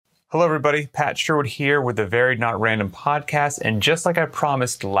Hello, everybody. Pat Sherwood here with the Varied Not Random podcast. And just like I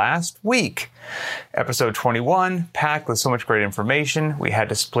promised last week, episode 21, packed with so much great information, we had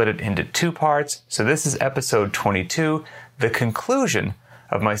to split it into two parts. So this is episode 22, the conclusion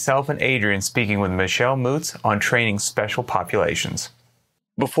of myself and Adrian speaking with Michelle Moots on training special populations.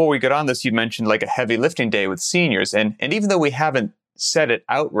 Before we get on this, you mentioned like a heavy lifting day with seniors. And even though we haven't said it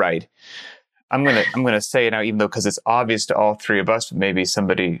outright, I'm gonna say it now, even though because it's obvious to all three of us, but maybe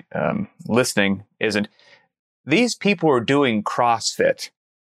somebody listening isn't. These people are doing CrossFit.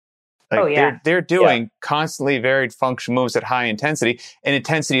 They're doing constantly varied function moves at high intensity, and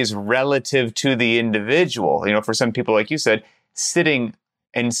intensity is relative to the individual. You know, for some people, like you said, sitting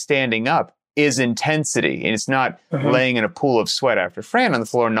and standing up is intensity, and it's not laying in a pool of sweat after Fran on the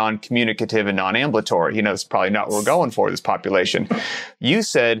floor, non-communicative and non-ambulatory. You know, it's probably not what we're going for this population. You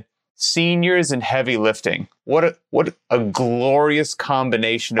said seniors and heavy lifting. What a glorious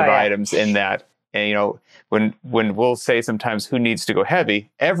combination of items in that. And, you know, when we'll say sometimes who needs to go heavy,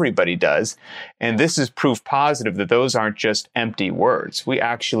 everybody does. And this is proof positive that those aren't just empty words. We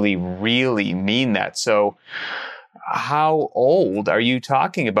actually really mean that. So how old are you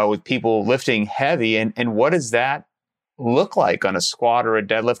talking about with people lifting heavy? And what does that look like on a squat or a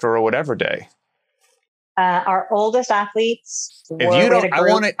deadlift or a whatever day? Our oldest athletes. If you don't,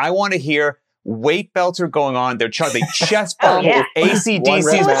 I want to hear weight belts are going on. They're they chest bump,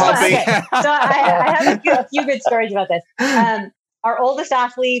 AC/DC's pumping. Okay. So I have a few good stories about this. Our oldest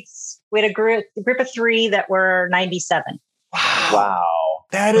athletes, we had a group of three that were 97. Wow,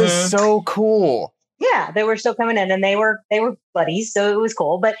 that is so cool. Yeah, they were still coming in, and they were buddies, so it was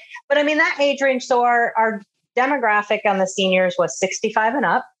cool. But I mean that age range. So our demographic on the seniors was 65 and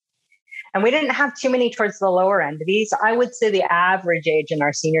up. And we didn't have too many towards the lower end of these. I would say the average age in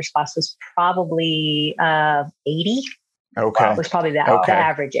our seniors class was probably 80. Okay. Was probably the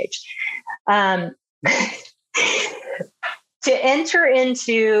average age. To enter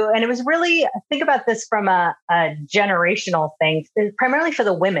into, and it was really, think about this from a generational thing, primarily for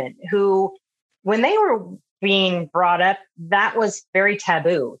the women who, when they were being brought up, that was very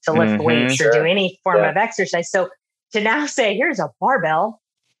taboo to lift weights or do any form of exercise. So to now say, here's a barbell,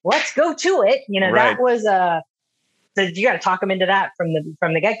 let's go to it. You know, that was so you got to talk them into that from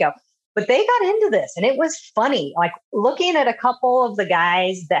the get-go. But they got into this, and it was funny. Like looking at a couple of the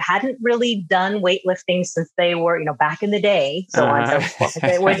guys that hadn't really done weightlifting since they were, you know, back in the day. So on and so forth.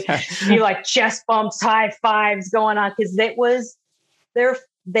 They would be like chest bumps, high fives going on because they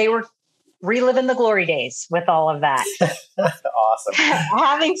were reliving the glory days with all of that. Awesome.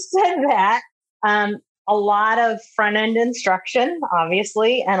 Having said that, a lot of front-end instruction,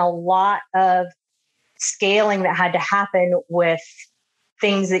 obviously, and a lot of scaling that had to happen with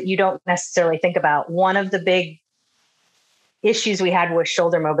things that you don't necessarily think about. One of the big issues we had was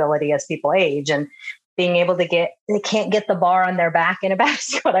shoulder mobility as people age and being able to they can't get the bar on their back in a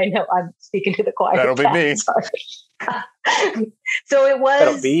basket. I know I'm speaking to the choir. That'll be me. So it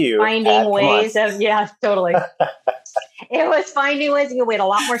was finding ways of, totally. It was finding ways. We had a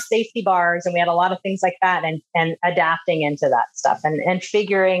lot more safety bars and we had a lot of things like that and adapting into that stuff and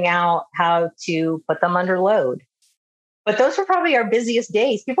figuring out how to put them under load. But those were probably our busiest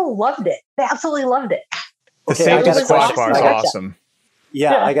days. People loved it. They absolutely loved it. The safety squash bar is awesome.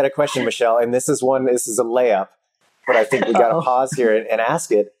 Yeah, I got a question, Michelle. And this is a layup, but I think we got to pause here and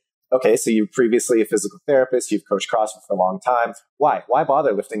ask it. Okay, so you're previously a physical therapist. You've coached CrossFit for a long time. Why? Why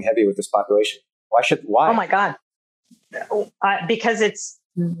bother lifting heavy with this population? Why? Oh my God. Because it's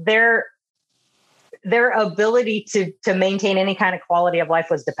their ability to maintain any kind of quality of life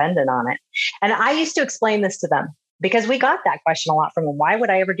was dependent on it. And I used to explain this to them because we got that question a lot from them. Why would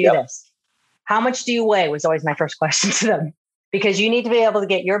I ever do this? How much do you weigh was always my first question to them, because you need to be able to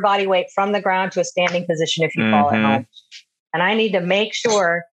get your body weight from the ground to a standing position if you fall at home. And I need to make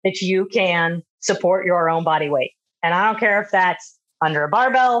sure that you can support your own body weight. And I don't care if that's under a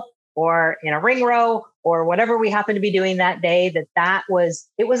barbell or in a ring row or whatever we happen to be doing that day, it was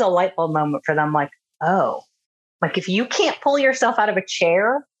a light bulb moment for them. Like, oh, like if you can't pull yourself out of a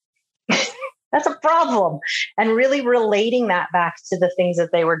chair, that's a problem. And really relating that back to the things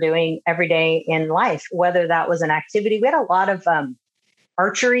that they were doing every day in life, whether that was an activity. We had a lot of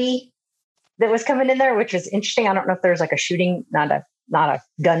archery that was coming in there, which was interesting. I don't know if there's like a shooting, not a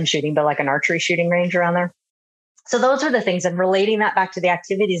gun shooting, but like an archery shooting range around there. So those are the things, and relating that back to the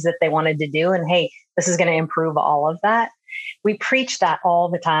activities that they wanted to do. And hey, this is going to improve all of that. We preach that all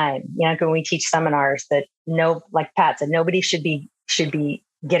the time. You know, when we teach seminars that like Pat said, nobody should be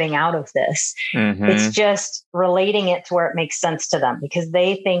getting out of this. Mm-hmm. It's just relating it to where it makes sense to them, because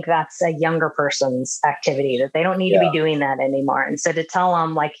they think that's a younger person's activity, that they don't need to be doing that anymore. And so to tell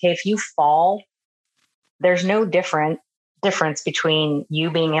them, like, hey, if you fall, there's no difference between you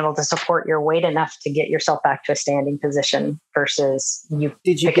being able to support your weight enough to get yourself back to a standing position versus you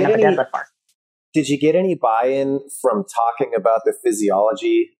picking up a deadlift bar. Did you get any buy-in from talking about the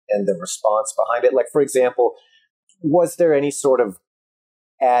physiology and the response behind it? Like, for example, was there any sort of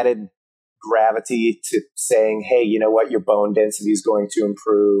added gravity to saying, hey, you know what, your bone density is going to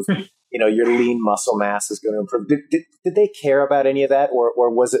improve, you know, your lean muscle mass is going to improve? Did they care about any of that?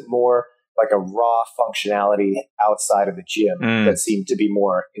 Or was it more like a raw functionality outside of the gym that seemed to be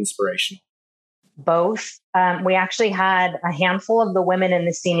more inspirational? Both. We actually had a handful of the women in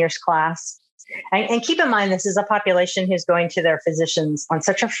the seniors class. And keep in mind, this is a population who's going to their physicians on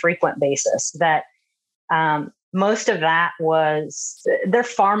such a frequent basis that most of that they're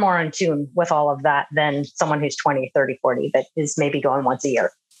far more in tune with all of that than someone who's 20, 30, 40 that is maybe going once a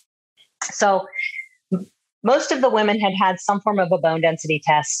year. So most of the women had some form of a bone density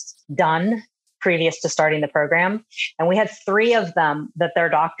test done previous to starting the program. And we had 3 of them that their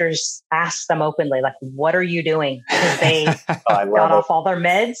doctors asked them openly, like, what are you doing? Because they got off all their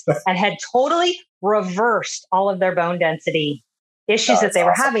meds and had totally reversed all of their bone density issues that they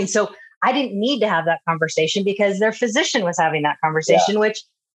were having. So I didn't need to have that conversation because their physician was having that conversation, which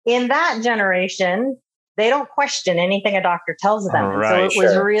in that generation, they don't question anything a doctor tells them. Right, and so it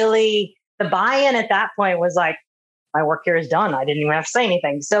was really, the buy-in at that point was like, my work here is done. I didn't even have to say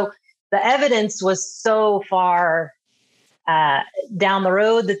anything. So the evidence was so far down the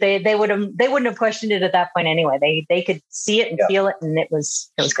road that they wouldn't have questioned it at that point anyway. They could see it and feel it, and it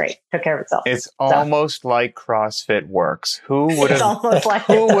was great. Took care of itself. It's almost like CrossFit works. Who would have? Almost like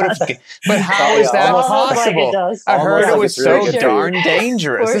who would have? But how is that possible? Like I heard it was so really darn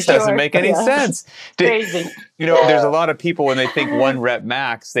dangerous. This doesn't make any sense. Crazy. You know, there's a lot of people when they think 1 rep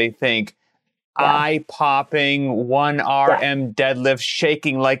max, they think eye-popping 1 RM deadlift,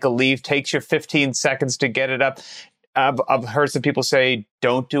 shaking like a leaf, takes you 15 seconds to get it up. I've heard some people say,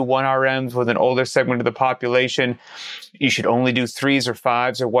 don't do 1 RMs with an older segment of the population. You should only do 3s or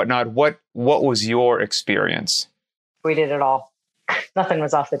 5s or whatnot. What was your experience? We did it all. Nothing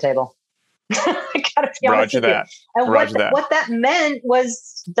was off the table. I gotta be honest with you. And what that meant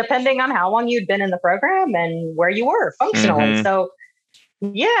was depending on how long you'd been in the program and where you were functionally. Mm-hmm. So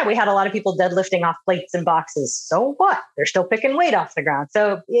yeah, we had a lot of people deadlifting off plates and boxes. So what? They're still picking weight off the ground.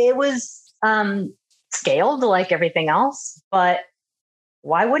 So it was scaled like everything else. But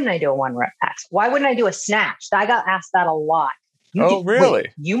why wouldn't I do a 1 rep max? Why wouldn't I do a snatch? I got asked that a lot. Really? Wait,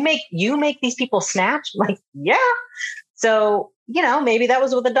 you make these people snatch? Like, yeah. So, you know, maybe that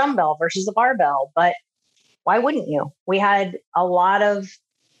was with a dumbbell versus a barbell, but why wouldn't you? We had a lot of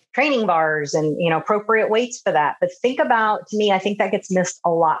training bars and, you know, appropriate weights for that. But think about, to me, I think that gets missed a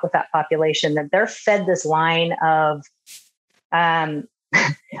lot with that population, that they're fed this line of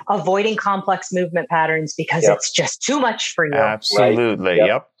avoiding complex movement patterns because it's just too much for you. Absolutely. Right?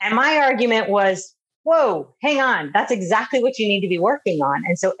 Yep. And my argument was, whoa, hang on. That's exactly what you need to be working on.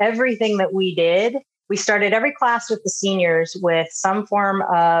 And so everything that we did, we started every class with the seniors with some form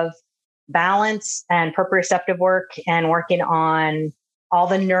of balance and proprioceptive work and working on all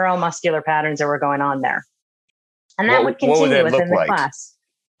the neuromuscular patterns that were going on there. And that would continue within the class.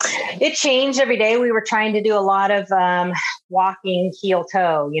 It changed every day. We were trying to do a lot of walking heel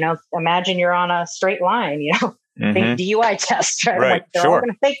toe. You know, imagine you're on a straight line, you know, big DUI test. Right? Like, they're all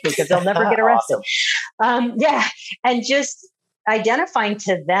going to fake me because they'll never get arrested. Awesome. And just identifying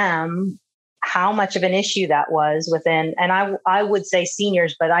to them how much of an issue that was within, and I would say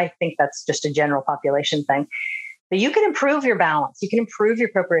seniors, but I think that's just a general population thing. But you can improve your balance. You can improve your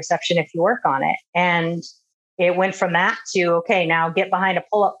proprioception if you work on it. And it went from that to, okay, now get behind a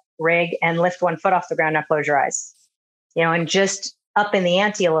pull-up rig and lift 1 foot off the ground. Now close your eyes, you know, and just up in the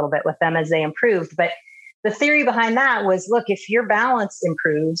ante a little bit with them as they improved. But the theory behind that was, look, if your balance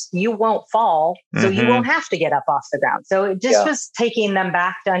improves, you won't fall. So you won't have to get up off the ground. So it just was taking them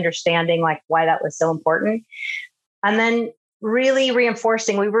back to understanding like why that was so important. And then really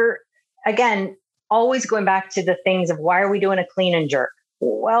reinforcing, we were, again, always going back to the things of why are we doing a clean and jerk?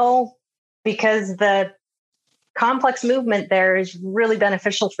 Well, because the complex movement there is really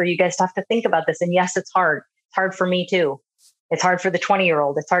beneficial for you guys to have to think about this. And yes, it's hard. It's hard for me too. It's hard for the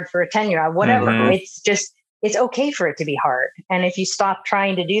 20-year-old. It's hard for a 10-year-old, whatever. It's just, it's okay for it to be hard. And if you stop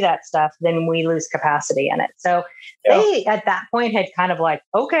trying to do that stuff, then we lose capacity in it. So they, at that point, had kind of like,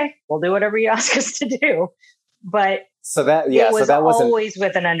 okay, we'll do whatever you ask us to do. But it was always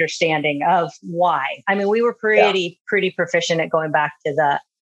with an understanding of why. I mean, we were pretty proficient at going back to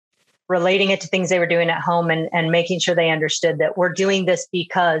relating it to things they were doing at home and making sure they understood that we're doing this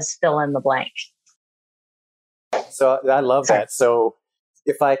because fill in the blank. So I love that. So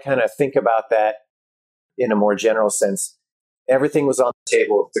if I kind of think about that in a more general sense, everything was on the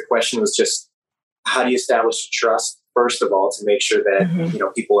table. The question was just, how do you establish trust, first of all, to make sure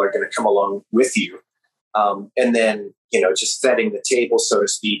that, people are going to come along with you. And then, just setting the table, so to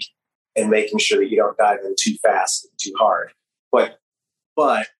speak, and making sure that you don't dive in too fast and too hard. But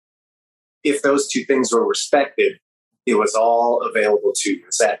if those two things were respected, it was all available to you.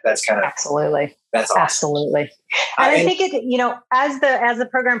 That's kind of absolutely. That's awesome. Absolutely. And I think as the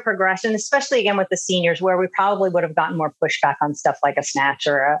program progressed, and especially again with the seniors, where we probably would have gotten more pushback on stuff like a snatch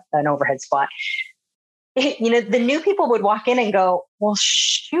or an overhead squat. The new people would walk in and go, well,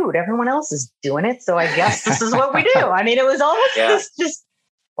 shoot, everyone else is doing it, so I guess this is what we do. I mean, it was almost just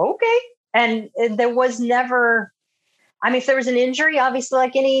okay. And there was never, if there was an injury, obviously,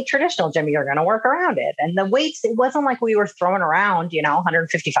 like any traditional gym, you're going to work around it. And the weights, it wasn't like we were throwing around,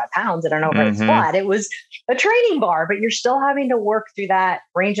 155 pounds at an overhead squat. It was a training bar, but you're still having to work through that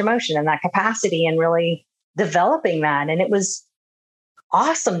range of motion and that capacity and really developing that. And it was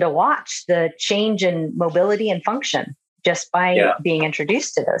awesome to watch the change in mobility and function just by being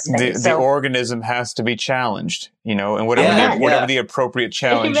introduced to those things. The organism has to be challenged, and whatever the appropriate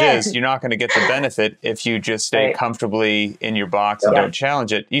challenge is, you're not going to get the benefit if you just stay comfortably in your box and don't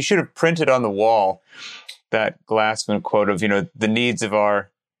challenge it. You should have printed on the wall that Glassman quote of, the needs of our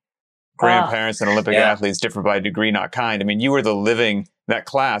grandparents and Olympic athletes differ by degree, not kind. I mean, you were the living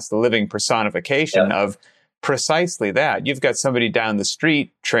personification of precisely that. You've got somebody down the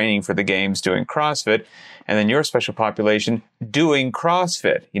street training for the games doing CrossFit, and then your special population doing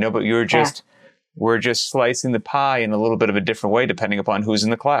CrossFit, but we're just slicing the pie in a little bit of a different way depending upon who's in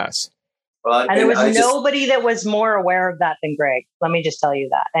the class. Well, and there was nobody that was more aware of that than Greg. Let me just tell you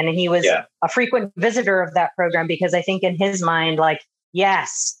that. And he was a frequent visitor of that program because I think in his mind,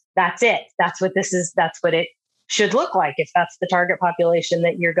 yes, that's it. That's what this is. That's what it should look like if that's the target population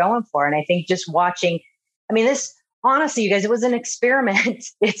that you're going for. And I think just watching, this, honestly, you guys, it was an experiment.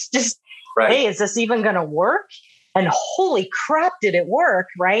 It's just, hey, is this even going to work? And holy crap, did it work,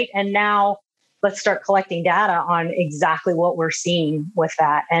 right? And now let's start collecting data on exactly what we're seeing with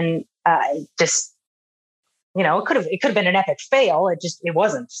that. And it could have been an epic fail. It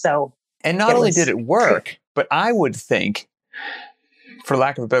wasn't. So, and not only did it work, but I would think, for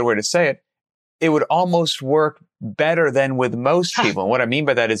lack of a better way to say it, it would almost work better than with most people. And what I mean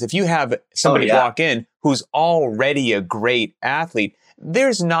by that is if you have somebody walk in who's already a great athlete,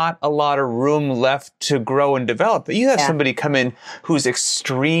 there's not a lot of room left to grow and develop. But you have somebody come in who's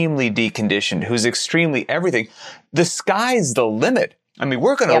extremely deconditioned, who's extremely everything. The sky's the limit.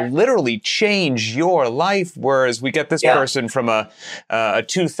 We're going to literally change your life, whereas we get this person from a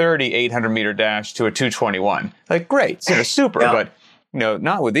 230 800-meter dash to a 221. Great, super, but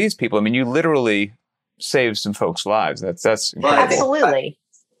not with these people. You literally saved some folks' lives. That's incredible. Well, absolutely.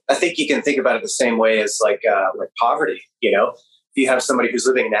 I think you can think about it the same way as like poverty. If you have somebody who's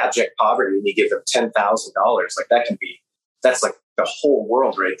living in abject poverty and you give them $10,000, that's like the whole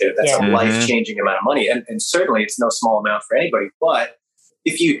world right there. That's a life-changing amount of money, and certainly it's no small amount for anybody. But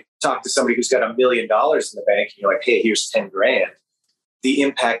if you talk to somebody who's got $1 million in the bank, and you're like, hey, here's 10 grand. The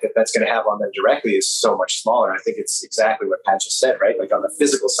impact that's going to have on them directly is so much smaller. I think it's exactly what Pat just said, right? Like on the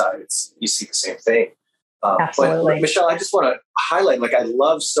physical side, you see the same thing. Absolutely. But Michelle, I just want to highlight, I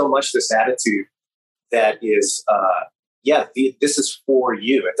love so much this attitude that is, this is for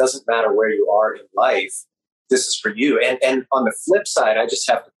you. It doesn't matter where you are in life. This is for you. And on the flip side, I just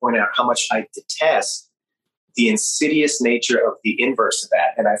have to point out how much I detest the insidious nature of the inverse of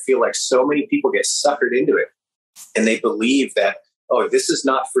that. And I feel like so many people get suckered into it and they believe that, oh, this is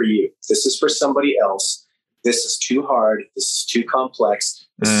not for you. This is for somebody else. This is too hard. This is too complex.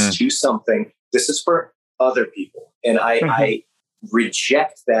 This is too something. This is for other people. And I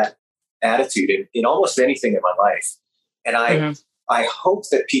reject that attitude in almost anything in my life. And I hope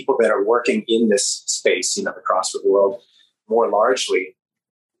that people that are working in this space, the CrossFit world more largely,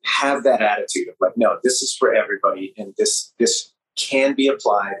 have that attitude of no, this is for everybody. And this can be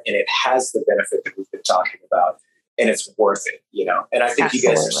applied and it has the benefit that we've been talking about. And it's worth it, And I think you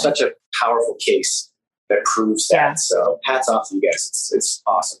guys are such a powerful case that proves that. Yeah. So hats off to you guys. It's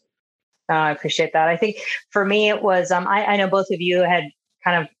awesome. I appreciate that. I think for me, it was, I know both of you had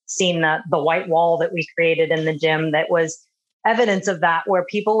kind of seen the white wall that we created in the gym that was evidence of that, where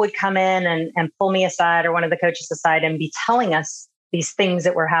people would come in and pull me aside or one of the coaches aside and be telling us these things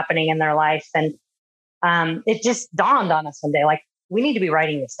that were happening in their life. And it just dawned on us one day, we need to be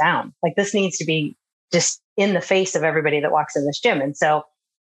writing this down. This needs to be just in the face of everybody that walks in this gym. And so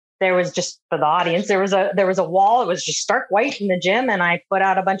there was just, for the audience, there was a wall. It was just stark white in the gym. And I put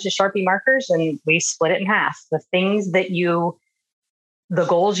out a bunch of Sharpie markers and we split it in half. The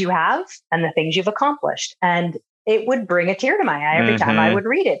goals you have and the things you've accomplished. And it would bring a tear to my eye every time I would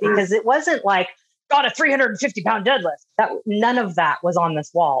read it, because it wasn't like, got a 350-pound deadlift. None of that was on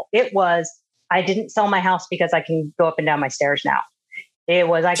this wall. It was, I didn't sell my house because I can go up and down my stairs now. It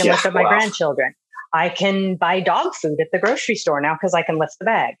was, I can lift up my grandchildren. I can buy dog food at the grocery store now because I can lift the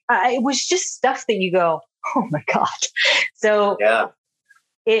bag. It was just stuff that you go, oh my God. So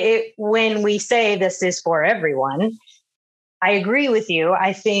when we say this is for everyone, I agree with you.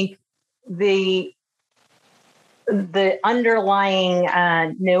 I think the underlying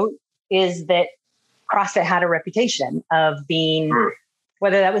note is that CrossFit had a reputation of being,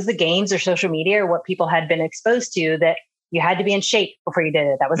 whether that was the games or social media or what people had been exposed to, that you had to be in shape before you did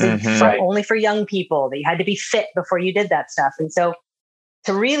it. That was only for young people, that you had to be fit before you did that stuff. And so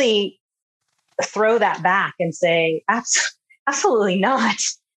to really throw that back and say, absolutely not,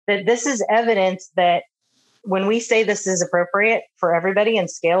 that this is evidence that when we say this is appropriate for everybody and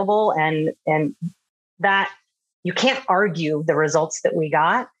scalable, and that you can't argue the results that we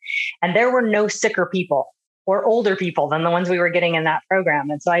got. And there were no sicker people or older people than the ones we were getting in that program.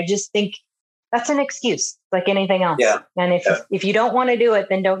 And so I just think that's an excuse like anything else. Yeah. And if you don't want to do it,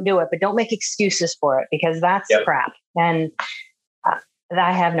 then don't do it, but don't make excuses for it, because that's crap. And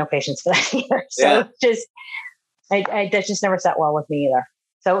I have no patience for that either. So that just never sat well with me either.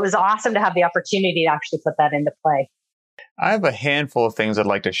 So it was awesome to have the opportunity to actually put that into play. I have a handful of things I'd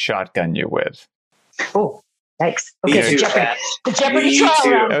like to shotgun you with. Oh, thanks. Okay, the Jeopardy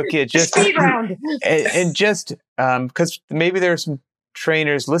trial round. Okay, just speed round. And just because maybe there are some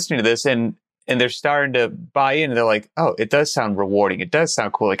trainers listening to this and they're starting to buy in, and they're like, oh, it does sound rewarding. It does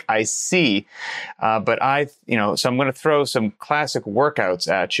sound cool. Like, I see. But so I'm going to throw some classic workouts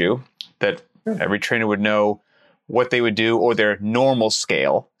at you that every trainer would know what they would do, or their normal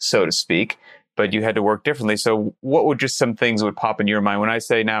scale, so to speak, but you had to work differently. So what would just some things that would pop in your mind when I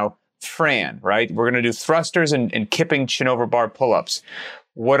say now, Fran, right? We're going to do thrusters and kipping chin over bar pull-ups.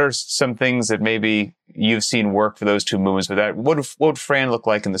 What are some things that maybe you've seen work for those two movements with that? What would Fran look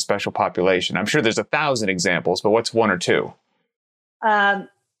like in the special population? I'm sure there's 1,000 examples, but what's one or two?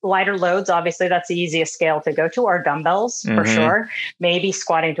 Lighter loads, obviously, that's the easiest scale to go to, are dumbbells for sure. Maybe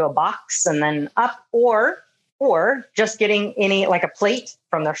squatting to a box and then up, or just getting like a plate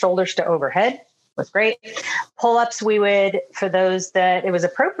from their shoulders to overhead was great. Pull-ups, we would, for those that it was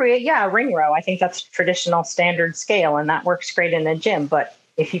appropriate, a ring row. I think that's traditional standard scale, and that works great in the gym. But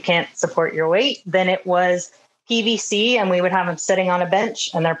if you can't support your weight, then it was PVC, and we would have them sitting on a bench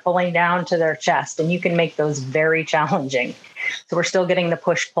and they're pulling down to their chest, and you can make those very challenging. So we're still getting the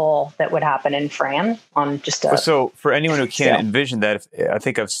push-pull that would happen in Fran on just a... So for anyone who can't envision that, I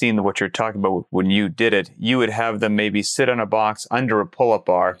think I've seen what you're talking about when you did it. You would have them maybe sit on a box under a pull-up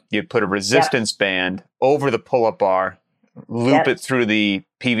bar. You'd put a resistance band over the pull-up bar, loop it through the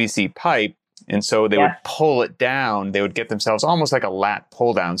PVC pipe, and so they would pull it down. They would get themselves almost like a lat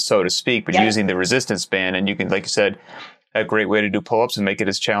pull-down, so to speak, but using the resistance band. And you can, like you said, a great way to do pull-ups and make it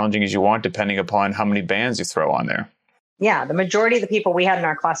as challenging as you want, depending upon how many bands you throw on there. Yeah, the majority of the people we had in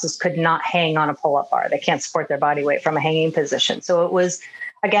our classes could not hang on a pull-up bar. They can't support their body weight from a hanging position. So it was,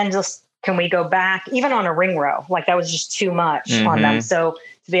 again, just can we go back, even on a ring row? Like, that was just too much on them. So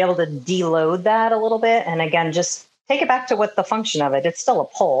to be able to deload that a little bit, and again, just take it back to what the function of it. It's still a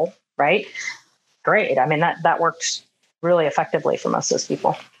pull, right? Great. I mean, that works really effectively for most of those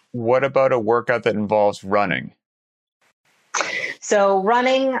people. What about a workout that involves running? So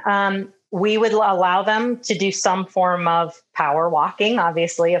running, we would allow them to do some form of power walking,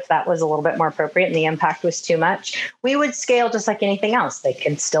 obviously, if that was a little bit more appropriate and the impact was too much. We would scale just like anything else. They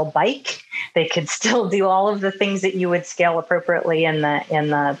can still bike. They could still do all of the things that you would scale appropriately in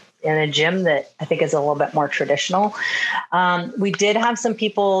a gym that I think is a little bit more traditional. We did have some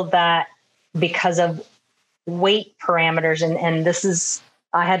people that, because of weight parameters, and this is,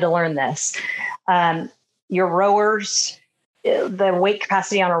 I had to learn this, your rowers, the weight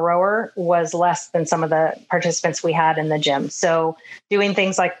capacity on a rower was less than some of the participants we had in the gym. So doing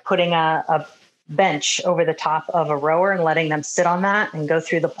things like putting a bench over the top of a rower and letting them sit on that and go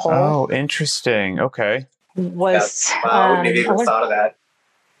through the pull. Oh, interesting. Okay. Was I wouldn't have even thought of that.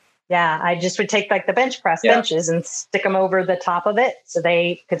 Yeah, I just would take like the bench press benches and stick them over the top of it so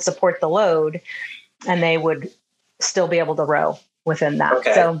they could support the load, and they would still be able to row within that.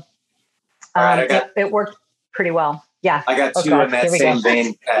 Okay. So it worked pretty well. Yeah. I got two in that same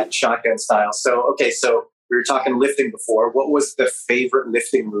vein at shotgun style. So we were talking lifting before. What was the favorite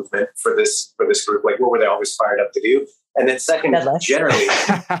lifting movement for this group? Like, what were they always fired up to do? And then second, Deadlift. generally,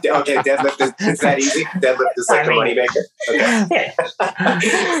 okay, deadlift is that easy? Deadlift is like the moneymaker. Okay.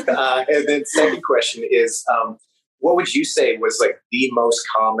 Yeah. And then second question is, what would you say was like the most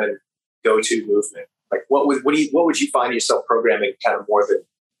common go-to movement? Like what would you find yourself programming kind of more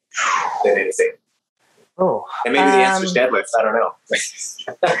than anything? Oh, And maybe the answer is deadlift. I don't know.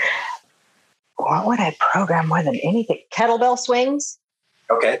 What would I program more than anything? Kettlebell swings.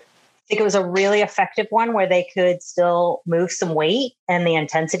 Okay. I think it was a really effective one where they could still move some weight and the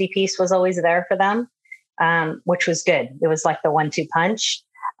intensity piece was always there for them, which was good. It was like the 1-2 punch.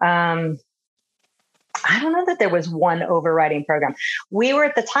 I don't know that there was one overriding program. We were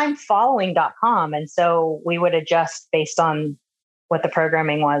at the time following .com. And so we would adjust based on what the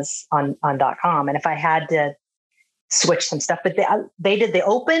programming was on .com. And if I had to switch some stuff, but they did the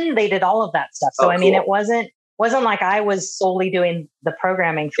open, they did all of that stuff. So, cool. It wasn't like I was solely doing the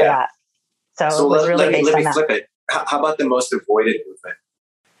programming for that. So it was really based on that. Flip it. How about the most avoided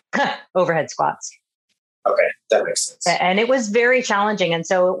movement? Overhead squats. Okay, that makes sense. And it was very challenging. And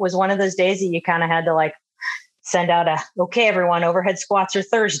so it was one of those days that you kind of had to like send out okay, everyone, overhead squats are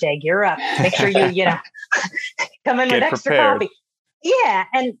Thursday, gear up. Make sure you come in with extra coffee. Yeah.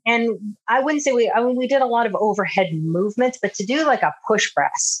 And I wouldn't say we did a lot of overhead movements, but to do like a push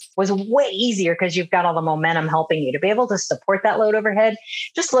press was way easier because you've got all the momentum helping you to be able to support that load overhead.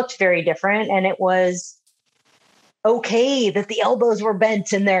 Just looked very different. And it was okay that the elbows were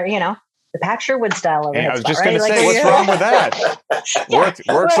bent in there, the Pat Sherwood style overhead I was spot, just going right? to say, what's wrong with that?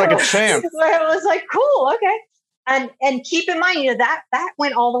 Works like a champ. Where it was like, cool. Okay. And keep in mind, that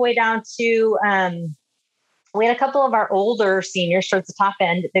went all the way down to, we had a couple of our older seniors towards the top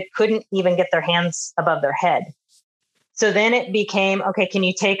end that couldn't even get their hands above their head. So then it became, okay, can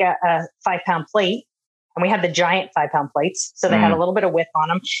you take a 5-pound plate? And we had the giant 5-pound plates. So they had a little bit of width on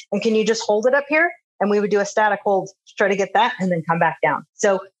them. And can you just hold it up here? And we would do a static hold to try to get that and then come back down.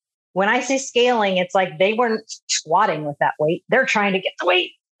 So when I say scaling, it's like they weren't squatting with that weight. They're trying to get the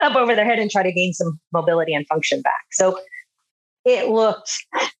weight up over their head and try to gain some mobility and function back. So it looked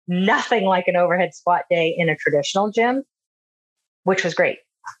nothing like an overhead squat day in a traditional gym, which was great,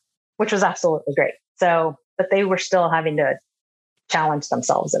 which was absolutely great. So, but they were still having to challenge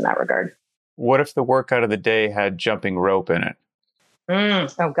themselves in that regard. What if the workout of the day had jumping rope in it?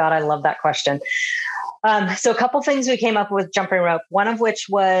 Oh God, I love that question. So a couple things we came up with jumping rope, one of which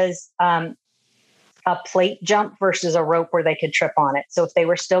was a plate jump versus a rope where they could trip on it. So if they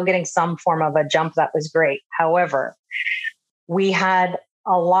were still getting some form of a jump, that was great. However, we had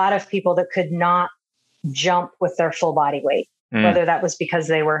a lot of people that could not jump with their full body weight, whether that was because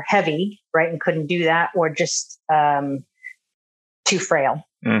they were heavy, right, and couldn't do that, or just too frail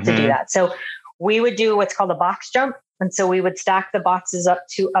to do that. So we would do what's called a box jump. And so we would stack the boxes up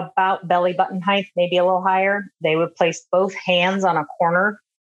to about belly button height, maybe a little higher. They would place both hands on a corner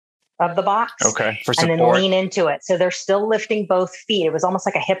of the box. Okay, for support. And then lean into it. So they're still lifting both feet. It was almost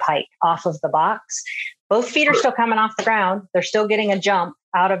like a hip hike off of the box. Both feet are still coming off the ground. They're still getting a jump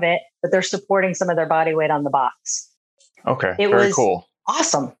out of it, but they're supporting some of their body weight on the box. Okay, it very was cool.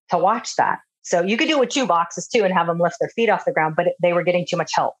 Awesome to watch that. So you could do it with 2 boxes too and have them lift their feet off the ground, but they were getting too much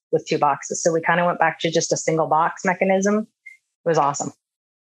help with 2 boxes. So we kind of went back to just a single box mechanism. It was awesome.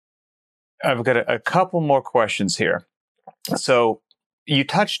 I've got a couple more questions here. So you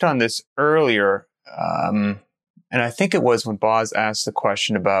touched on this earlier, and I think it was when Boz asked the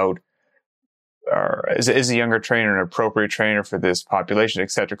question about is a younger trainer an appropriate trainer for this population, et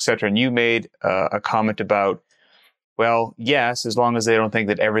cetera, et cetera. And you made a comment about, well, yes, as long as they don't think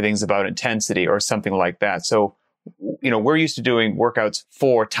that everything's about intensity or something like that. So, we're used to doing workouts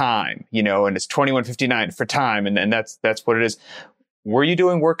for time, and it's 21:59 for time. And that's what it is. Were you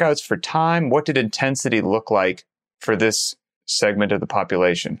doing workouts for time? What did intensity look like for this segment of the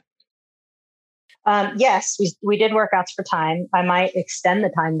population? Yes, we did workouts for time. I might extend the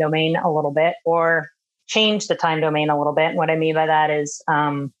time domain a little bit or change the time domain a little bit. And what I mean by that is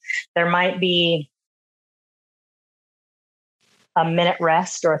there might be a minute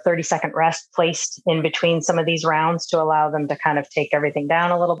rest or a 30-second rest placed in between some of these rounds to allow them to kind of take everything down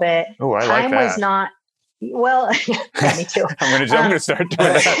a little bit. Oh, I like that. Time was not. Well, yeah, me too. I'm gonna start doing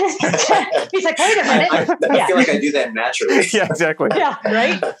that. He's like, wait a minute. I feel like I do that naturally. Yeah, exactly. Yeah,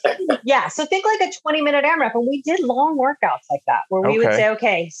 right? Yeah. So think like a 20-minute AMRAP. And we did long workouts like that where we would say,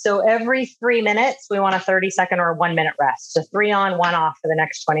 okay, so every 3 minutes, we want a 30-second or a 1-minute rest. So 3 on, 1 off for the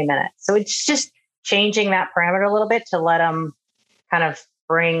next 20 minutes. So it's just changing that parameter a little bit to let them kind of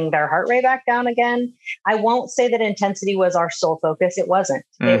bring their heart rate back down again. I won't say that intensity was our sole focus. It wasn't.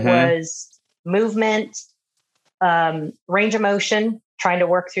 It was movement, range of motion, trying to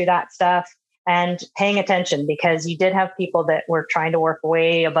work through that stuff. and paying attention, because you did have people that were trying to work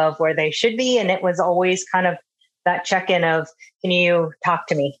way above where they should be. And it was always kind of that check-in of, can you talk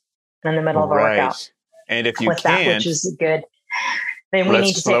to me in the middle of a workout? And if you with can't, that, which is good, then we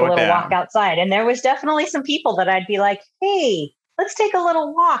need to take a little walk outside. And there was definitely some people that I'd be like, hey, let's take a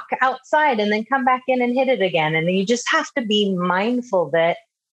little walk outside and then come back in and hit it again. And you just have to be mindful that,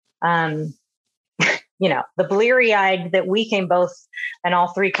 the bleary-eyed that we can both and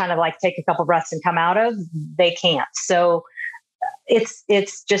all three kind of like take a couple breaths and come out of, they can't. So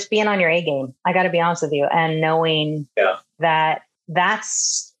it's just being on your A game. I got to be honest with you, and knowing that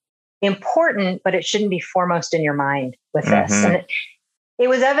that's important, but it shouldn't be foremost in your mind with this. And it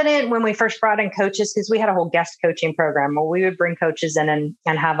was evident when we first brought in coaches, because we had a whole guest coaching program where we would bring coaches in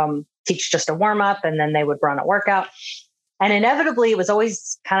and have them teach just a warm up, and then they would run a workout. And inevitably, it was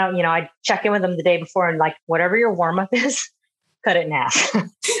always kind of, I'd check in with them the day before and like, whatever your warm up is, cut it in half.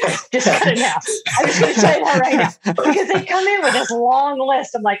 Just cut it in half. I'm just going to tell you that right now, because they come in with this long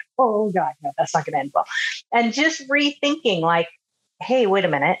list. I'm like, oh God, no, that's not going to end well. And just rethinking like, hey, wait a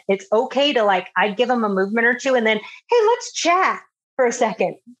minute. It's okay to like, I'd give them a movement or two and then, hey, let's chat for a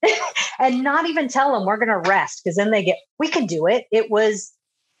second and not even tell them we're going to rest. Because then we can do it. It was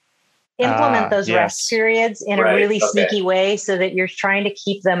implement those rest periods in a really sneaky way, so that you're trying to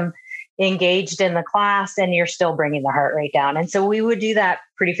keep them engaged in the class and you're still bringing the heart rate down. And so we would do that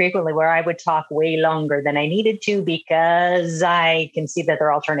pretty frequently, where I would talk way longer than I needed to, because I can see that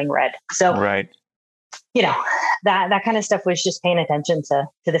they're all turning red. So, that kind of stuff was just paying attention to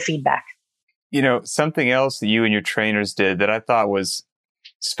the feedback. Something else that you and your trainers did that I thought was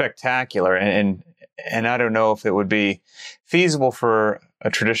spectacular, and I don't know if it would be feasible for a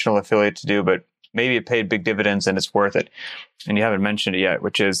traditional affiliate to do, but maybe it paid big dividends and it's worth it. And you haven't mentioned it yet,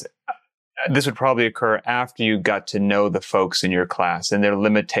 which is this would probably occur after you got to know the folks in your class and their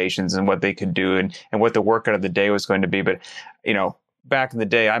limitations and what they could do and what the workout of the day was going to be. But, back in the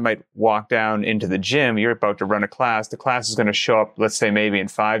day, I might walk down into the gym. You're about to run a class. The class is going to show up, let's say maybe in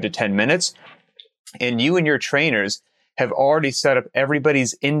 5 to 10 minutes. And you and your trainers have already set up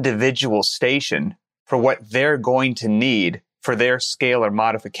everybody's individual station for what they're going to need for their scale or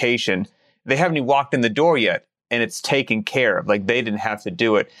modification. They haven't even walked in the door yet, and it's taken care of. Like, they didn't have to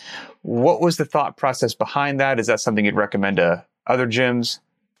do it. What was the thought process behind that? Is that something you'd recommend to other gyms?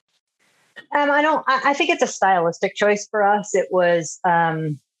 I think it's a stylistic choice for us. It was,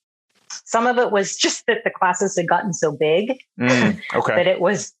 some of it was just that the classes had gotten so big that it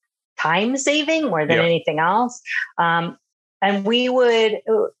was time saving more than anything else. And we would,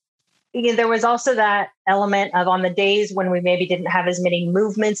 there was also that element of, on the days when we maybe didn't have as many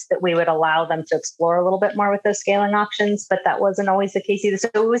movements, that we would allow them to explore a little bit more with those scaling options, but that wasn't always the case either. So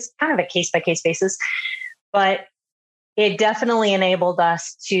it was kind of a case by case basis, but it definitely enabled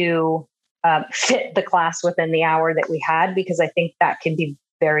us to fit the class within the hour that we had, because I think that can be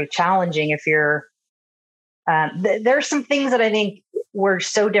very challenging if you're, there's some things that I think were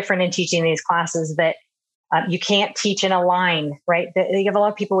so different in teaching these classes that you can't teach in a line, right? You have a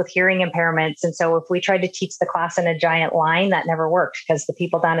lot of people with hearing impairments. And so if we tried to teach the class in a giant line, that never worked, because the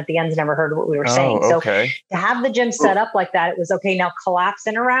people down at the ends never heard what we were saying. So to have the gym set up like that, it was okay, now collapse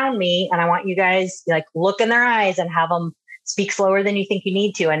in around me. And I want you guys like look in their eyes and have them speak slower than you think you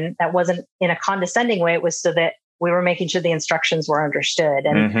need to. And that wasn't in a condescending way. It was so that we were making sure the instructions were understood.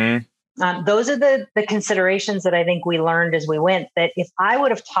 And those are the considerations that I think we learned as we went, that if I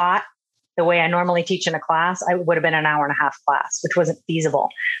would have taught the way I normally teach in a class, I would have been an hour and a half class, which wasn't feasible.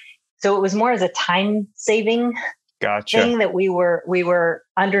 So it was more as a time saving thing, that we were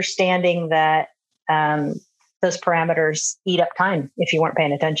understanding that those parameters eat up time if you weren't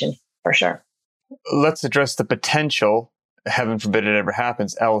paying attention, for sure. Let's address the potential, heaven forbid it ever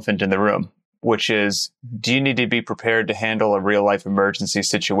happens, elephant in the room, which is, do you need to be prepared to handle a real life emergency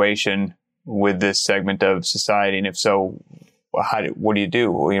situation with this segment of society? And if so, what do you do?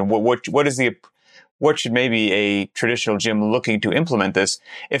 What should maybe a traditional gym looking to implement this?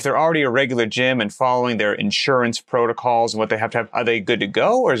 If they're already a regular gym and following their insurance protocols and what they have to have, are they good to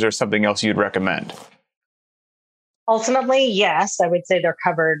go, or is there something else you'd recommend? Ultimately, yes, I would say they're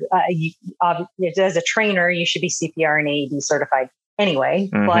covered. As a trainer, you should be CPR and AED certified anyway.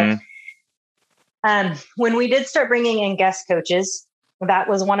 But when we did start bringing in guest coaches, that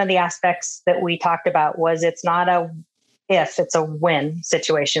was one of the aspects that we talked about. Was it's not a if, it's a when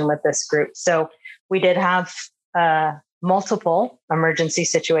situation with this group. So we did have multiple emergency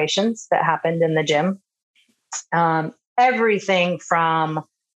situations that happened in the gym. Everything from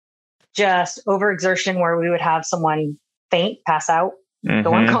just overexertion, where we would have someone faint, pass out,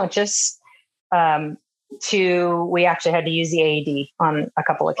 go unconscious, to we actually had to use the AED on a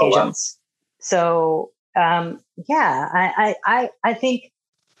couple occasions. So, I think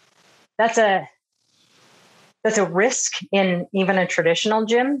that's a risk in even a traditional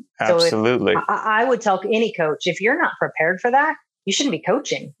gym. Absolutely. So I would tell any coach, if you're not prepared for that, you shouldn't be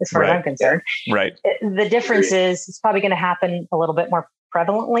coaching, as far as I'm concerned. Right. The difference is it's probably going to happen a little bit more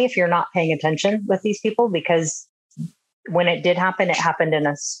prevalently if you're not paying attention with these people, because when it did happen, it happened in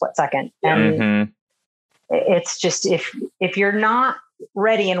a split second. And it's just, if you're not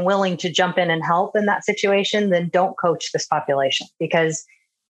ready and willing to jump in and help in that situation, then don't coach this population, because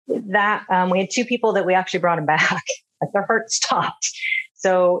that we had 2 people that we actually brought them back. Like, their heart stopped.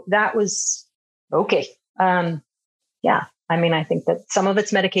 So that was okay. I mean, I think that some of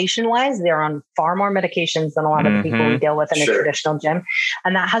it's medication wise. They're on far more medications than a lot of the people we deal with in a traditional gym.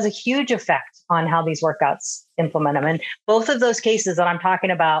 And that has a huge effect on how these workouts implement them. And both of those cases that I'm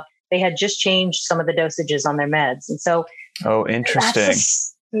talking about, they had just changed some of the dosages on their meds. And so, oh, interesting.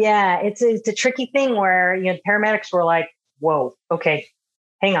 It's a tricky thing where, paramedics were like, whoa, okay,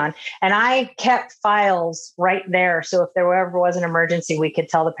 hang on. And I kept files right there. So if there ever was an emergency, we could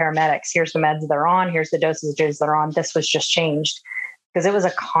tell the paramedics, here's the meds they're on, here's the dosages they're on. This was just changed, because it was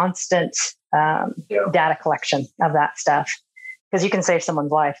a constant data collection of that stuff, because you can save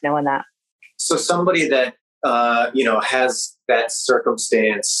someone's life knowing that. So somebody that, has that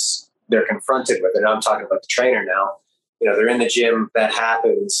circumstance they're confronted with, and I'm talking about the trainer now, they're in the gym, that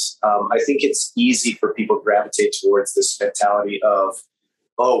happens. I think it's easy for people to gravitate towards this mentality of,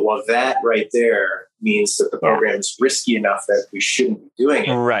 oh, well, that right there means that the program is risky enough that we shouldn't be doing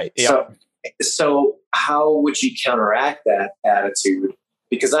it. Right. Yeah. So how would you counteract that attitude?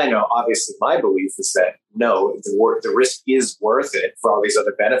 Because I know, obviously, my belief is that no, the risk is worth it for all these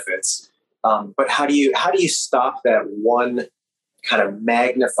other benefits. But how do you stop that one kind of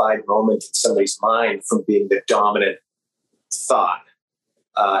magnified moment in somebody's mind from being the dominant thought?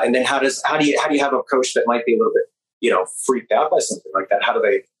 And then how do you have a coach that might be a little bit, freaked out by something like that? How do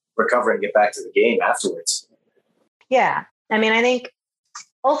they recover and get back to the game afterwards? Yeah. I mean, I think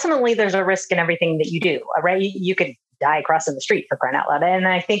ultimately there's a risk in everything that you do, right? You could die crossing the street, for crying out loud. And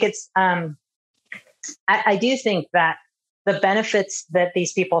I think it's, I do think that the benefits that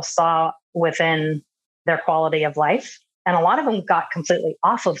these people saw within their quality of life, and a lot of them got completely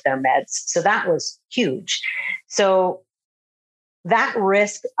off of their meds. So that was huge. So that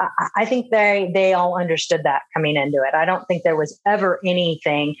risk, I think they all understood that coming into it. I don't think there was ever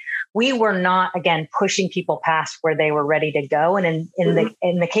anything. We were not, again, pushing people past where they were ready to go. And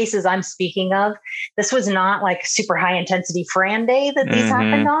in the cases I'm speaking of, this was not like super high intensity Fran day that these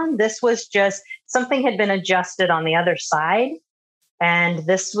happened on. This was just something had been adjusted on the other side, and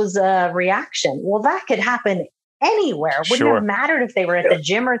this was a reaction. Well, that could happen anywhere. Wouldn't have mattered if they were at the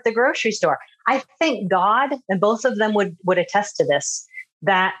gym or at the grocery store. I thank God, and both of them would attest to this,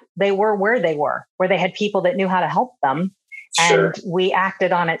 that they were where they had people that knew how to help them. And we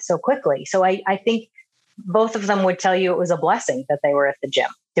acted on it so quickly. So I think both of them would tell you it was a blessing that they were at the gym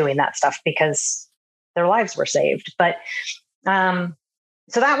doing that stuff, because their lives were saved. But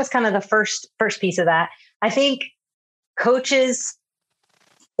so that was kind of the first piece of that. I think coaches,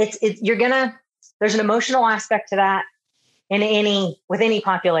 there's an emotional aspect to that with any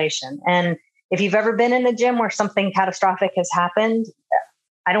population. And if you've ever been in a gym where something catastrophic has happened,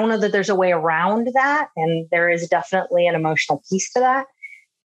 I don't know that there's a way around that. And there is definitely an emotional piece to that.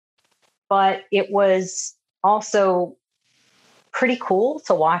 But it was also pretty cool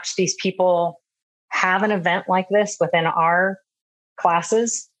to watch these people have an event like this within our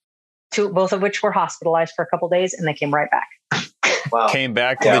classes, both of which were hospitalized for a couple of days, and they came right back. Wow. Came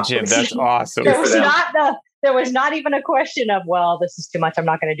back to the gym. That's awesome. There was not even a question of, well, this is too much, I'm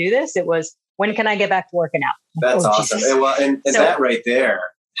not going to do this. It was, when can I get back to working out? That's awesome. And that right there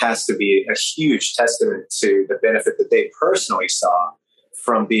has to be a huge testament to the benefit that they personally saw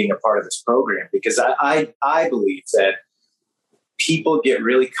from being a part of this program. Because I believe that people get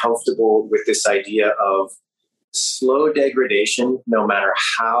really comfortable with this idea of slow degradation, no matter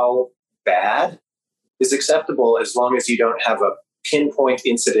how bad, is acceptable as long as you don't have a pinpoint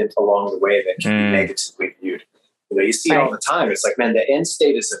incident along the way that can be negatively viewed. You see it all the time. It's like, man, the end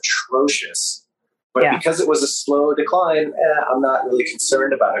state is atrocious. But because it was a slow decline, I'm not really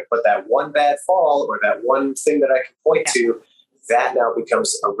concerned about it. But that one bad fall or that one thing that I can point to, that now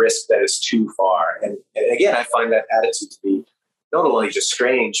becomes a risk that is too far. And again, I find that attitude to be not only just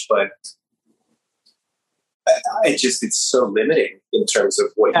strange, but it's so limiting in terms of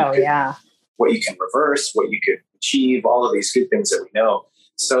what you can reverse, what you could achieve, all of these good things that we know.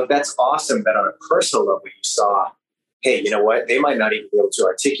 So that's awesome that on a personal level, you saw, hey, you know what? They might not even be able to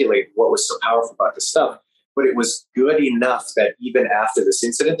articulate what was so powerful about this stuff, but it was good enough that even after this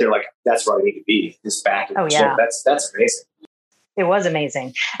incident, they're like, that's where I need to be, is back in the gym. That's amazing. It was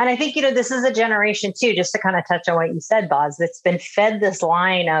amazing. And I think, this is a generation too, just to kind of touch on what you said, Boz, that's been fed this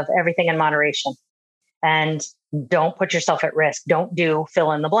line of everything in moderation and don't put yourself at risk. Don't do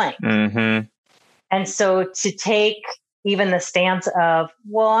fill in the blank. Mm-hmm. And so to take even the stance of,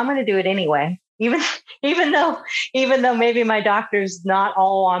 well, I'm going to do it anyway, even though maybe my doctor's not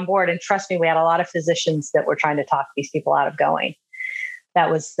all on board. And trust me, we had a lot of physicians that were trying to talk these people out of going. That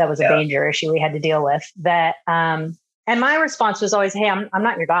was a major issue we had to deal with. That, and my response was always, hey, I'm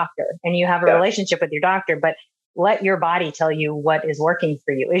not your doctor, and you have a relationship with your doctor, but let your body tell you what is working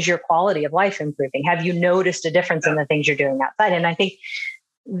for you. Is your quality of life improving? Have you noticed a difference in the things you're doing outside? And I think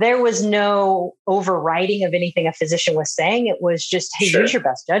there was no overriding of anything a physician was saying. It was just, hey, use your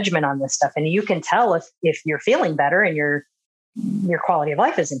best judgment on this stuff. And you can tell if you're feeling better and your quality of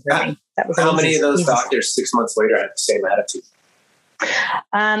life is improving. That was how many of those doctors 6 months later had the same attitude?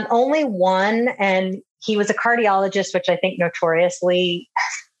 Only one. And he was a cardiologist, which I think notoriously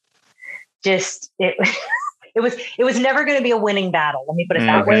just, it was never going to be a winning battle. Let me put it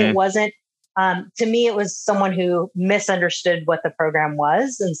that way. It wasn't. To me, it was someone who misunderstood what the program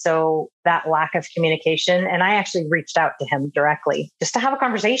was. And so that lack of communication, and I actually reached out to him directly just to have a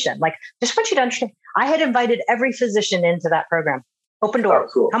conversation. Like, just want you to understand, I had invited every physician into that program. Open door. Oh,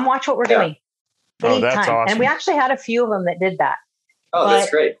 cool. Come watch what we're doing. Oh, that's awesome. And we actually had a few of them that did that. Oh,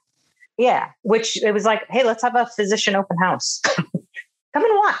 that's great. Yeah. Which it was like, hey, let's have a physician open house. Come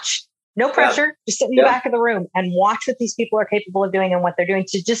and watch. No pressure. Just sit in the back of the room and watch what these people are capable of doing and what they're doing,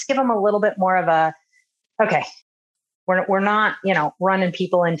 to just give them a little bit more of a, okay, we're not, running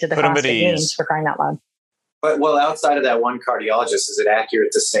people into the CrossFit Games, for crying out loud. But outside of that one cardiologist, is it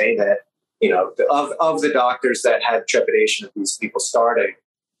accurate to say that, of the doctors that had trepidation of these people starting,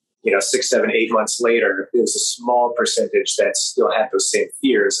 6, 7, 8 months later, there was a small percentage that still had those same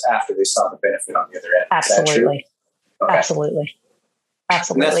fears after they saw the benefit on the other end? Absolutely. Okay. Absolutely.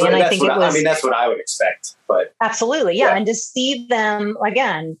 And I think that's what I would expect. But absolutely. Yeah. And to see them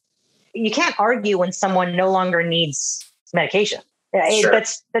again, you can't argue when someone no longer needs medication. Sure.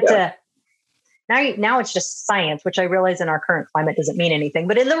 Now it's just science, which I realize in our current climate doesn't mean anything,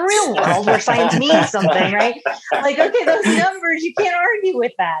 but in the real world where science means something, right? Like, okay, those numbers, you can't argue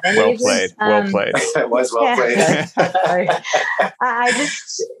with that. And well played. It was well played. I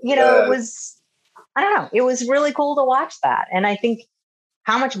just, it was, I don't know. It was really cool to watch that. And I think,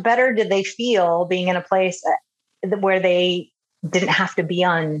 how much better did they feel being in a place where they didn't have to be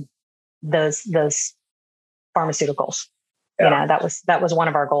on those pharmaceuticals? Yeah. That was one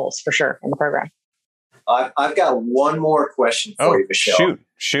of our goals for sure in the program. I've got one more question for you, Michelle.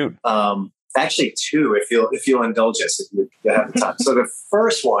 Shoot. Actually, two, if you'll indulge us, if you have the time. So the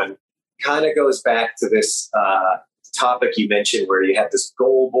first one kind of goes back to this topic you mentioned, where you had this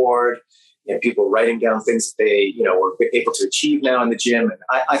goal board. People writing down things that they, were able to achieve now in the gym. And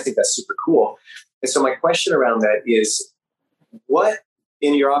I think that's super cool. And so my question around that is, what,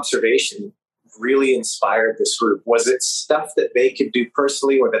 in your observation, really inspired this group? Was it stuff that they could do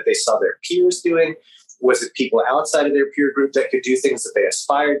personally or that they saw their peers doing? Was it people outside of their peer group that could do things that they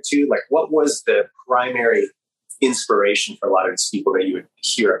aspired to? Like, what was the primary inspiration for a lot of these people that you would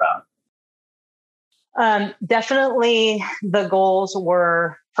hear about? Definitely the goals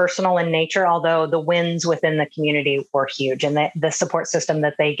were personal in nature, although the wins within the community were huge, and the support system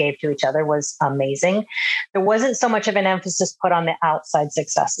that they gave to each other was amazing. There wasn't so much of an emphasis put on the outside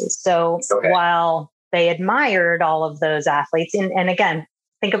successes. So while they admired all of those athletes, and again,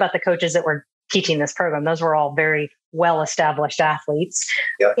 think about the coaches that were teaching this program. Those were all very well-established athletes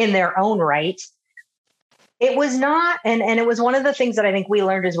in their own right. It was not, and it was one of the things that I think we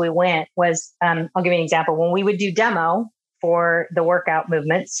learned as we went was, I'll give you an example. When we would do demo for the workout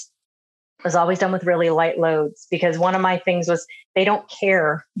movements, it was always done with really light loads, because one of my things was they don't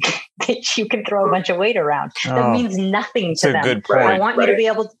care that you can throw a bunch of weight around. That means nothing to them. That's a good point. I want you to be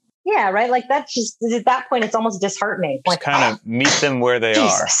able to, like that's just, at that point, it's almost disheartening. Just kind of meet them where they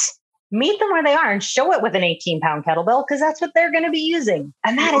are. Meet them where they are and show it with an 18-pound kettlebell, because that's what they're going to be using.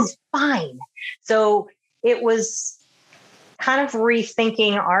 And that is fine. So it was kind of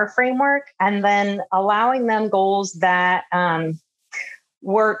rethinking our framework and then allowing them goals that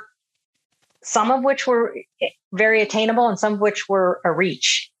were, some of which were very attainable and some of which were a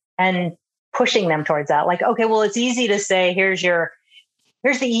reach, and pushing them towards that. Like, okay, well, it's easy to say, here's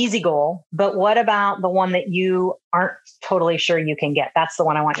the easy goal, but what about the one that you aren't totally sure you can get? That's the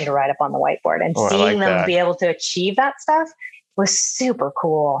one I want you to write up on the whiteboard. And seeing them be able to achieve that stuff was super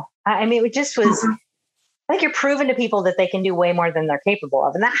cool. I mean, it just was, I think you're proving to people that they can do way more than they're capable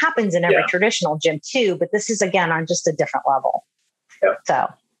of. And that happens in every traditional gym too, but this is again on just a different level. Yeah. So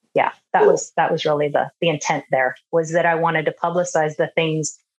yeah, that was really the intent there, was that I wanted to publicize the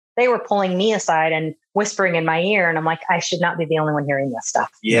things they were pulling me aside and whispering in my ear. And I'm like, I should not be the only one hearing this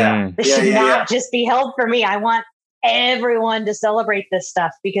stuff. Yeah. This should not just be held for me. I want everyone to celebrate this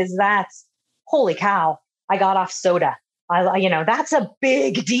stuff, because that's, holy cow, I got off soda. That's a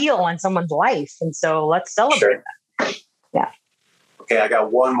big deal in someone's life. And so let's celebrate that. Yeah. Okay. I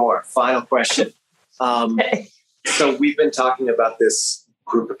got one more final question. So we've been talking about this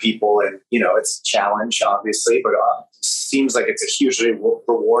group of people, and, it's a challenge, obviously, but seems like it's a hugely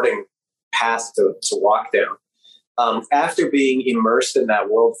rewarding path to walk down. After being immersed in that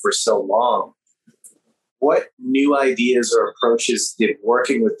world for so long, what new ideas or approaches did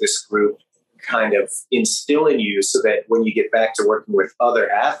working with this group kind of instill in you, so that when you get back to working with other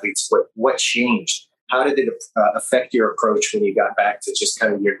athletes, what changed? How did it affect your approach when you got back to just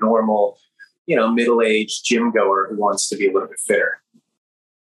kind of your normal, middle-aged gym goer who wants to be a little bit fitter?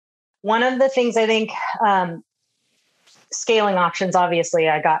 One of the things I think, scaling options, obviously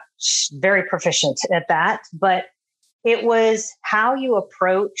I got very proficient at that, but it was how you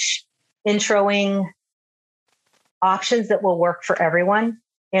approach introing options that will work for everyone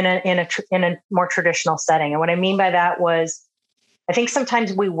in a more traditional setting. And what I mean by that was, I think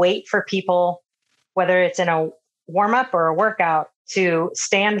sometimes we wait for people, whether it's in a warm up or a workout, to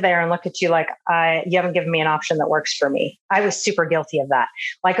stand there and look at you like, you haven't given me an option that works for me. I was super guilty of that.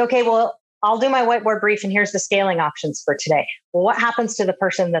 Like, okay, well, I'll do my whiteboard brief and here's the scaling options for today. Well, what happens to the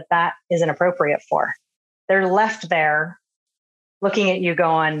person that isn't appropriate for? They're left there looking at you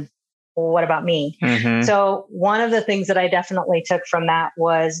going, well, what about me? Mm-hmm. So one of the things that I definitely took from that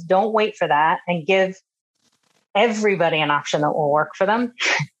was, don't wait for that, and give everybody an option that will work for them.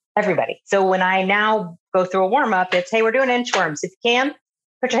 Everybody. So when I now go through a warm up, it's, hey, we're doing inchworms. If you can,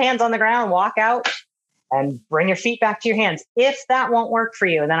 put your hands on the ground, walk out, and bring your feet back to your hands. If that won't work for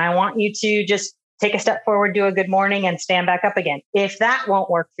you, then I want you to just take a step forward, do a good morning, and stand back up again. If that won't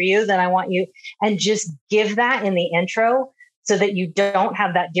work for you, then I want you, and just give that in the intro, so that you don't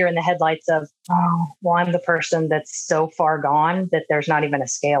have that deer in the headlights of, oh, well, I'm the person that's so far gone that there's not even a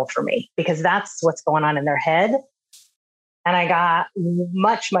scale for me, because that's what's going on in their head. And I got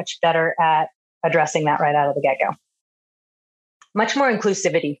much, much better at addressing that right out of the get-go. Much more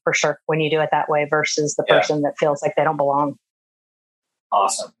inclusivity, for sure, when you do it that way versus the person that feels like they don't belong.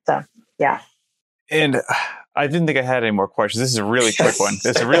 Awesome. So, yeah. And I didn't think I had any more questions. This is a really quick one.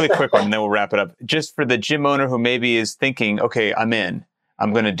 This is a really quick one, and then we'll wrap it up. Just for the gym owner who maybe is thinking, okay, I'm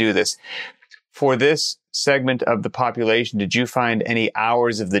going to do this. For this segment of the population, did you find any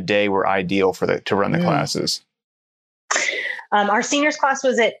hours of the day were ideal to run the classes? Our seniors class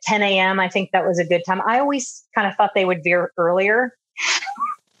was at 10 a.m. I think that was a good time. I always kind of thought they would veer earlier,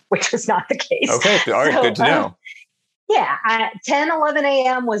 which was not the case. Okay. All right. So, good to know. Yeah. 10, 11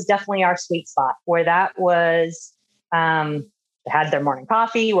 a.m. was definitely our sweet spot, where that was, had their morning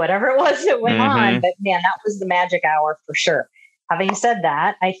coffee, whatever it was that went on. But man, that was the magic hour for sure. Having said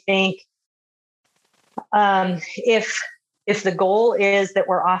that, I think if the goal is that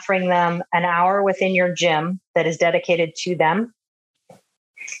we're offering them an hour within your gym that is dedicated to them,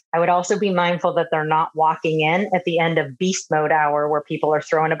 I would also be mindful that they're not walking in at the end of beast mode hour, where people are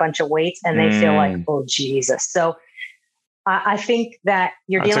throwing a bunch of weights and they feel like, oh, Jesus. So I think that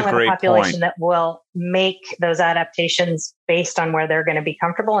you're dealing with a population that will make those adaptations based on where they're going to be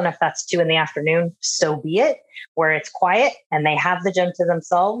comfortable. And if that's 2 p.m, so be it, where it's quiet and they have the gym to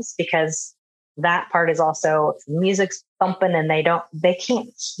themselves, because that part is also, if the music's bumping and they can't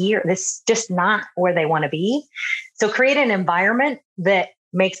hear, this is just not where they want to be. So create an environment that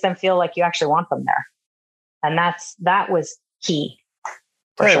makes them feel like you actually want them there. And that was key.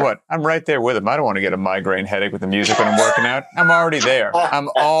 Tell you what, I'm right there with them. I don't want to get a migraine headache with the music when I'm working out. I'm already there. I'm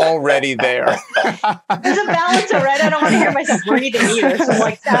already there. There's a balance, right? I don't want to hear myself breathing either. So I'm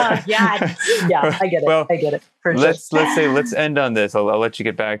like, I get it. Well, I get it. Let's end on this. I'll let you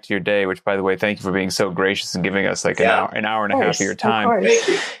get back to your day, which, by the way, thank you for being so gracious and giving us like an hour and a half of your time.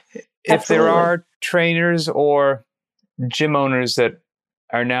 If there are trainers or gym owners that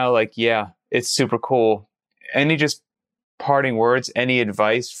are now like, it's super cool, any just parting words, any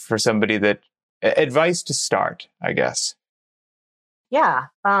advice for somebody advice to start, I guess? Yeah.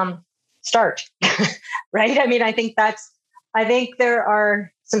 Start, right? I mean, I think there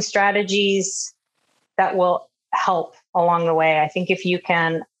are some strategies that will help along the way. I think if you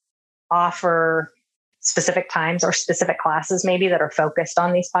can offer specific times or specific classes maybe that are focused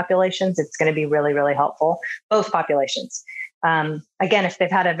on these populations, it's going to be really, really helpful. Both populations. Again, if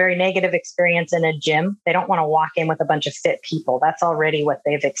they've had a very negative experience in a gym, they don't want to walk in with a bunch of fit people. That's already what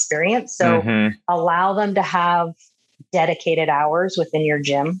they've experienced. So allow them to have dedicated hours within your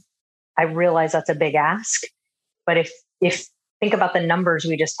gym. I realize that's a big ask, but if think about the numbers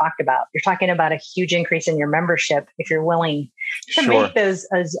we just talked about, you're talking about a huge increase in your membership if you're willing to make those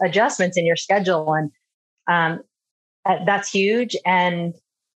adjustments in your schedule. And that's huge. And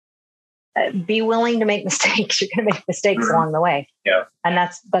be willing to make mistakes. You're going to make mistakes along the way. Yeah. And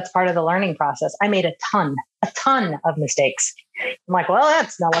that's part of the learning process. I made a ton of mistakes. I'm like, well,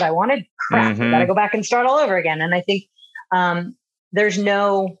 that's not what I wanted. Crap. I got to go back and start all over again. And I think there's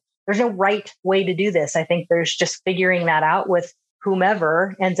no right way to do this. I think there's just figuring that out with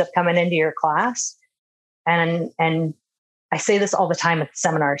whomever ends up coming into your class. And I say this all the time at the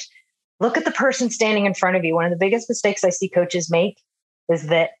seminars. Look at the person standing in front of you. One of the biggest mistakes I see coaches make is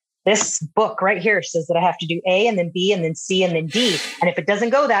that this book right here says that I have to do A and then B and then C and then D. And if it doesn't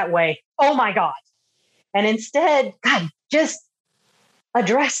go that way, oh my God. And instead, God, just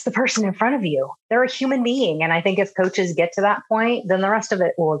address the person in front of you. They're a human being. And I think if coaches get to that point, then the rest of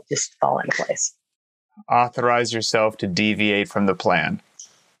it will just fall into place. Authorize yourself to deviate from the plan.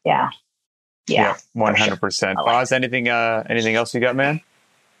 Yeah. 100%. Sure. Boz, anything else you got, man?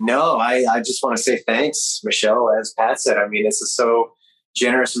 No, I just want to say thanks, Michelle. As Pat said, I mean, this is so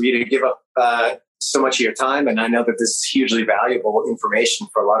generous of you to give up so much of your time. And I know that this is hugely valuable information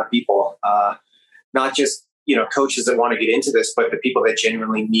for a lot of people, not just, coaches that want to get into this, but the people that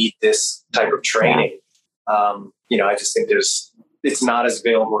genuinely need this type of training. I just think it's not as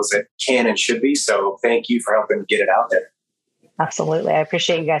available as it can and should be. So thank you for helping get it out there. Absolutely. I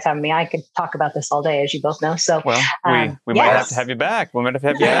appreciate you guys having me. I could talk about this all day, as you both know. So, well, we might have to have you back. We might have to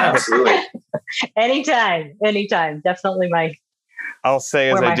have you back. Absolutely. Anytime. Definitely I'll say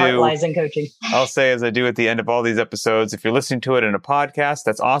as where my I do. Heart lies in coaching. I'll say as I do at the end of all these episodes, if you're listening to it in a podcast,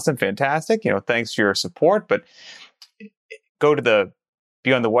 that's awesome, fantastic. Thanks for your support. But go to the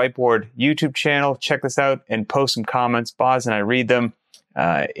Beyond the Whiteboard YouTube channel, check this out, and post some comments. Boz and I read them.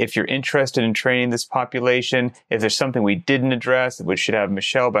 If you're interested in training this population, if there's something we didn't address, we should have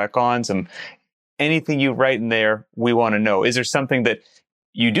Michelle back on. Anything you write in there, we want to know. Is there something that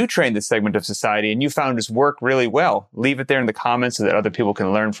you do train this segment of society and you found this work really well? Leave it there in the comments so that other people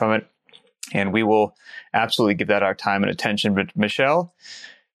can learn from it. And we will absolutely give that our time and attention. But Michelle,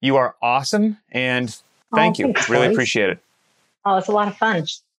 you are awesome. And thank you. Thanks, really boys. appreciate it. Oh, it's a lot of fun.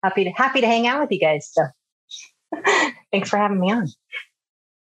 Happy to hang out with you guys. So thanks for having me on.